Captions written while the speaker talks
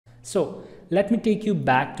So let me take you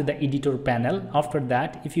back to the editor panel. After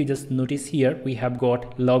that, if you just notice here, we have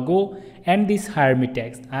got logo and this hire me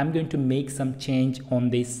text. I'm going to make some change on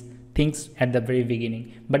these things at the very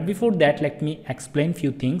beginning. But before that, let me explain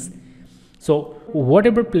few things. So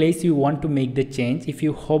whatever place you want to make the change, if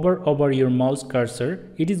you hover over your mouse cursor,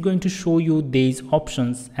 it is going to show you these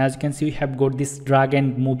options. As you can see, we have got this drag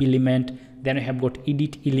and move element, then we have got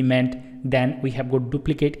edit element, then we have got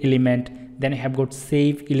duplicate element, then we have got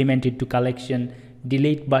save element into collection,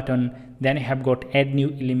 delete button, then we have got add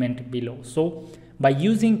new element below. So by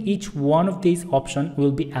using each one of these options,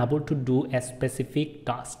 we'll be able to do a specific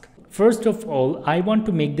task. First of all, I want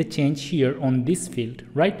to make the change here on this field,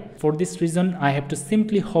 right? For this reason, I have to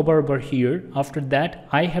simply hover over here. After that,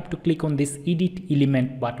 I have to click on this edit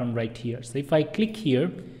element button right here. So if I click here,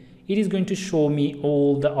 it is going to show me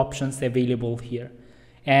all the options available here.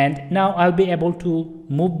 And now I'll be able to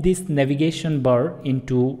move this navigation bar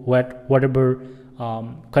into whatever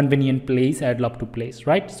convenient place I'd love to place,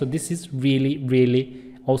 right? So this is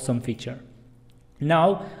really awesome feature.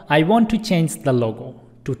 Now I want to change the logo.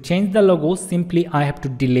 To change the logo, simply I have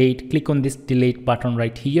to click on this delete button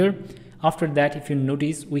right here. After that, if you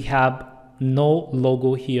notice, we have no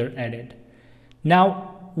logo here added.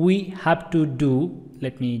 Now we have to do,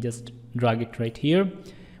 let me just drag it right here.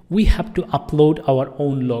 We have to upload our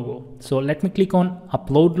own logo. So let me click on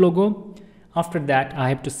upload logo. After that, I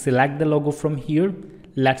have to select the logo from here.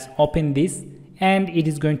 Let's open this and it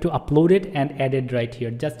is going to upload it and add it right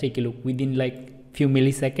here. Just take a look, within like few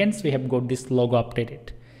milliseconds we have got this logo updated.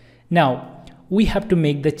 Now we have to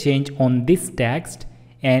make the change on this text,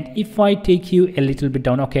 and if I take you a little bit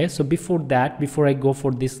down, okay, so before that, before I go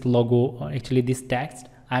for this logo, or actually this text,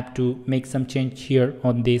 I have to make some change here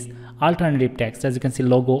on this alternative text. As you can see,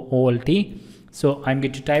 logo OLT. So I'm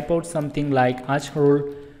going to type out something like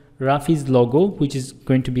Azharul Rafy's logo, which is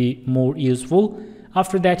going to be more useful.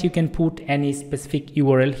 After that, you can put any specific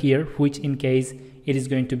URL here, which in case it is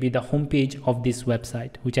going to be the homepage of this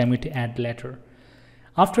website, which I'm going to add later.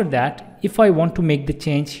 After that, if I want to make the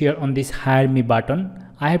change here on this hire me button,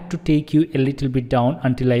 I have to take you a little bit down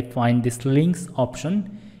until I find this links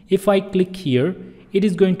option. If I click here, it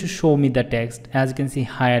is going to show me the text. As you can see,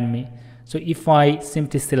 hire me. So if I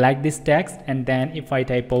simply select this text and then if I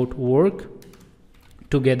type out work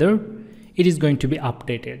together, it is going to be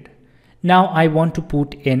updated. Now I want to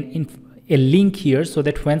put in a link here so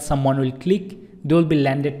that when someone will click, they will be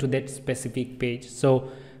landed to that specific page. So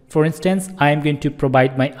for instance, I am going to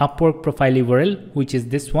provide my Upwork profile URL, which is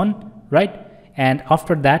this one, right? And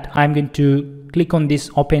after that, I'm going to click on this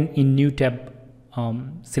open in new tab,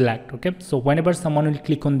 select. Okay, so whenever someone will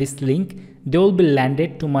click on this link, they will be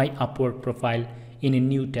landed to my Upwork profile in a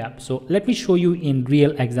new tab. So let me show you in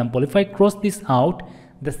real example. If I cross this out,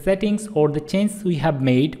 the settings or the changes we have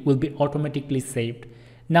made will be automatically saved.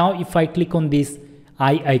 Now if I click on this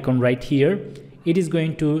eye icon right here, it is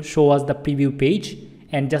going to show us the preview page,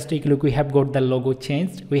 and just take a look, we have got the logo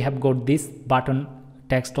changed, we have got this button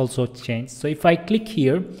text also changed. So if I click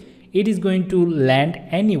here, it is going to land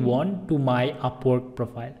anyone to my Upwork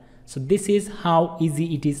profile. So this is how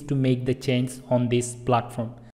easy it is to make the change on this platform.